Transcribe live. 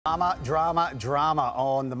Drama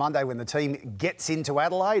on the Monday when the team gets into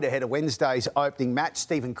Adelaide ahead of Wednesday's opening match.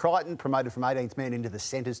 Stephen Crichton promoted from 18th man into the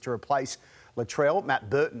centres to replace Latrell. Matt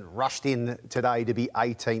Burton rushed in today to be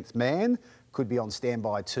 18th man. Could be on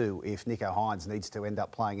standby too if Nicho Hynes needs to end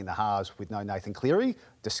up playing in the halves with no Nathan Cleary.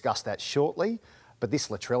 Discuss that shortly. But this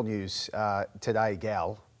Latrell news today,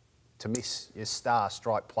 Gal, to miss your star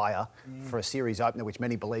strike player for a series opener, which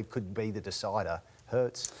many believe could be the decider,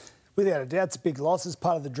 hurts. Without a doubt, it's a big loss. It's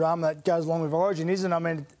part of the drama that goes along with Origin, isn't it? I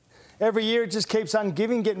mean, every year it just keeps on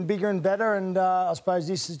giving, getting bigger and better, and I suppose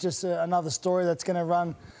this is just another story that's going to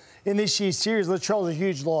run in this year's series. Latrell's a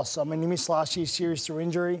huge loss. I mean, he missed last year's series through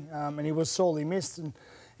injury, and he was sorely missed, and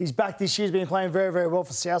he's back this year. He's been playing very, very well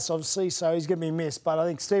for South, obviously, so he's going to be missed. But I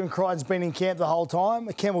think Stephen Crichton's been in camp the whole time.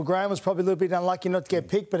 Campbell Graham was probably a little bit unlucky not to get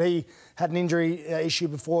picked, but he had an injury issue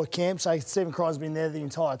before camp, so Stephen Crichton's been there the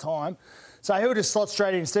entire time. So he'll just slot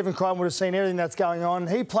straight in. Stephen Crichton would have seen everything that's going on.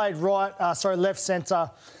 He played left centre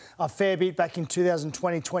a fair bit back in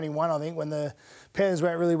 2020-21, I think, when the Panthers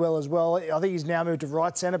went really well as well. I think he's now moved to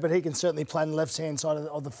right centre, but he can certainly play on the left-hand side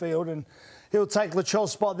of the field. And he'll take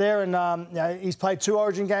Latrell's spot there. And he's played 2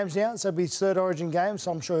 Origin games now, so it'll be his 3rd Origin game,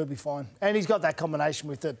 so I'm sure he'll be fine. And he's got that combination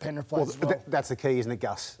with the Penrith players as well. That's the key, isn't it,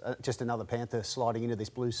 Gus? Just another Panther sliding into this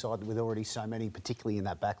blue side with already so many, particularly in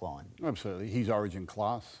that back line. Absolutely. He's Origin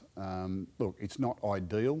class. Look, it's not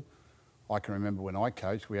ideal. I can remember when I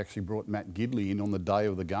coached, we actually brought Matt Gidley in on the day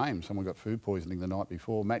of the game. Someone got food poisoning the night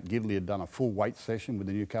before. Matt Gidley had done a full weight session with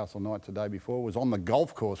the Newcastle Knights the day before, was on the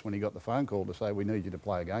golf course when he got the phone call to say, we need you to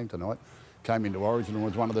play a game tonight. Came into Origin and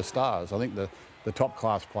was one of the stars. I think the top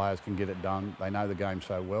class players can get it done. They know the game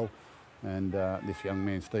so well. And this young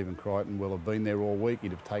man, Stephen Crichton, will have been there all week.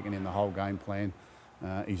 He'd have taken in the whole game plan.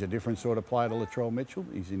 He's a different sort of player to Latrell Mitchell.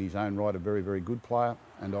 He's in his own right a very, very good player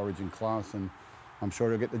and Origin class, and I'm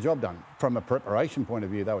sure he'll get the job done. From a preparation point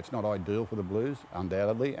of view, though, it's not ideal for the Blues,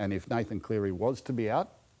 undoubtedly. And if Nathan Cleary was to be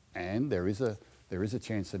out, and there is a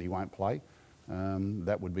chance that he won't play,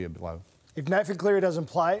 that would be a blow. If Nathan Cleary doesn't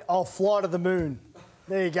play, I'll fly to the moon.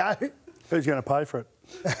 There you go. Who's going to pay for it?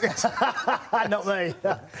 Not me.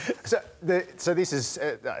 So this is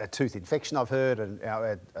a tooth infection, I've heard, and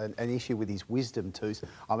an issue with his wisdom tooth.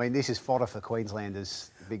 I mean, this is fodder for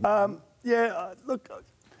Queenslanders. Big Look,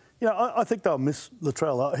 you know, I think they'll miss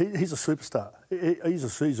Latrell. He's a superstar.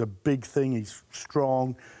 He's a big thing. He's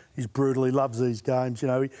strong. He's brutal. He loves these games. You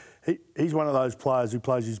know, he's one of those players who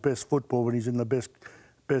plays his best football when he's in the best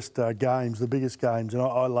games, the biggest games. And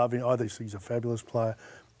I love him. I think he's a fabulous player.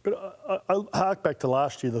 But I hark back to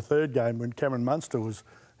last year, the 3rd game, when Cameron Munster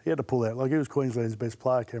he had to pull out. Like, he was Queensland's best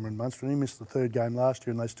player, Cameron Munster, and he missed the 3rd game last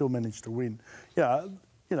year and they still managed to win. Yeah,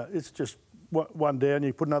 you know, it's just one down,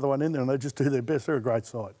 you put another one in there and they just do their best. They're a great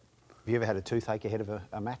side. Have you ever had a toothache ahead of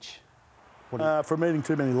a match? From eating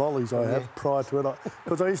too many lollies, I have, prior to it.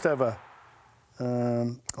 Because I used to have a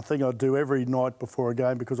thing I'd do every night before a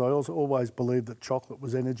game, because I also always believed that chocolate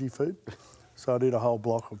was energy food. So I'd eat a whole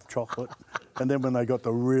block of chocolate. And then when they got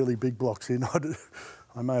the really big blocks in,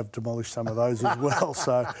 I may have demolished some of those as well.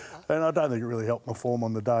 So, and I don't think it really helped my form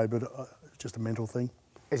on the day, but it's just a mental thing.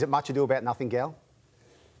 Is it much ado about nothing, Gal?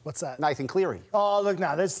 What's that? Nathan Cleary. Oh, look,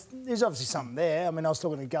 no, there's obviously something there. I mean, I was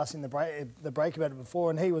talking to Gus in the break about it before,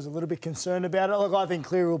 and he was a little bit concerned about it. Look, I think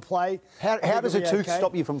Cleary will play. How does a tooth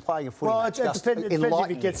stop you from playing a footy match? Well, it depends if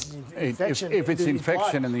he gets an infection. If it's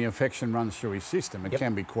infection and the infection runs through his system, it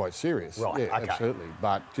can be quite serious. Right, yeah, okay. Absolutely.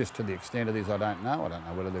 But just to the extent of this, I don't know. I don't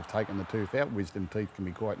know whether they've taken the tooth out. Wisdom teeth can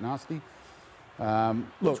be quite nasty.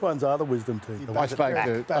 Which ones are the wisdom teeth? I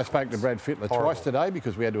spoke to Brad Fittler twice today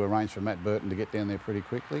because we had to arrange for Matt Burton to get down there pretty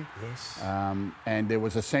quickly. Yes. And there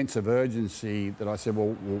was a sense of urgency that I said,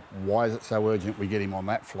 well, why is it so urgent we get him on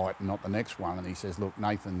that flight and not the next one? And he says, look,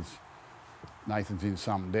 Nathan's in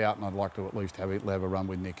some doubt, and I'd like to at least have a run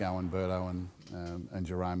with Nicho and Berto and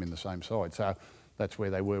Jerome in the same side. So that's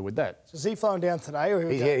where they were with that. So is he flying down today? Or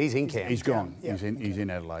he's in camp. He's gone. Yeah. He's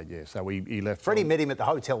in Adelaide, yeah. So he left. Freddie met him at the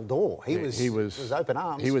hotel door. He was open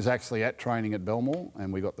arms. He was actually at training at Belmore,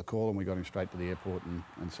 and we got the call and we got him straight to the airport and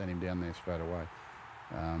sent him down there straight away.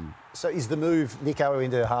 So is the move Nicho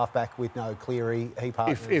into halfback with no Cleary?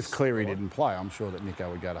 If Cleary didn't play, I'm sure that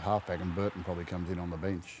Nicho would go to halfback and Burton probably comes in on the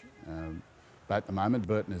bench. But at the moment,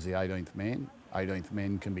 Burton is the 18th man. 18th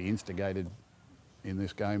men can be instigated in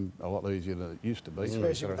this game a lot easier than it used to be.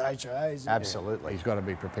 Especially with HIAs. Absolutely. He's got to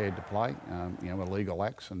be prepared to play, you know, illegal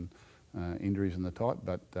acts and injuries and the type.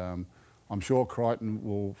 But I'm sure Crichton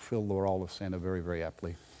will fill the role of centre very, very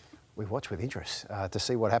aptly. We watch with interest to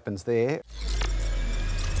see what happens there.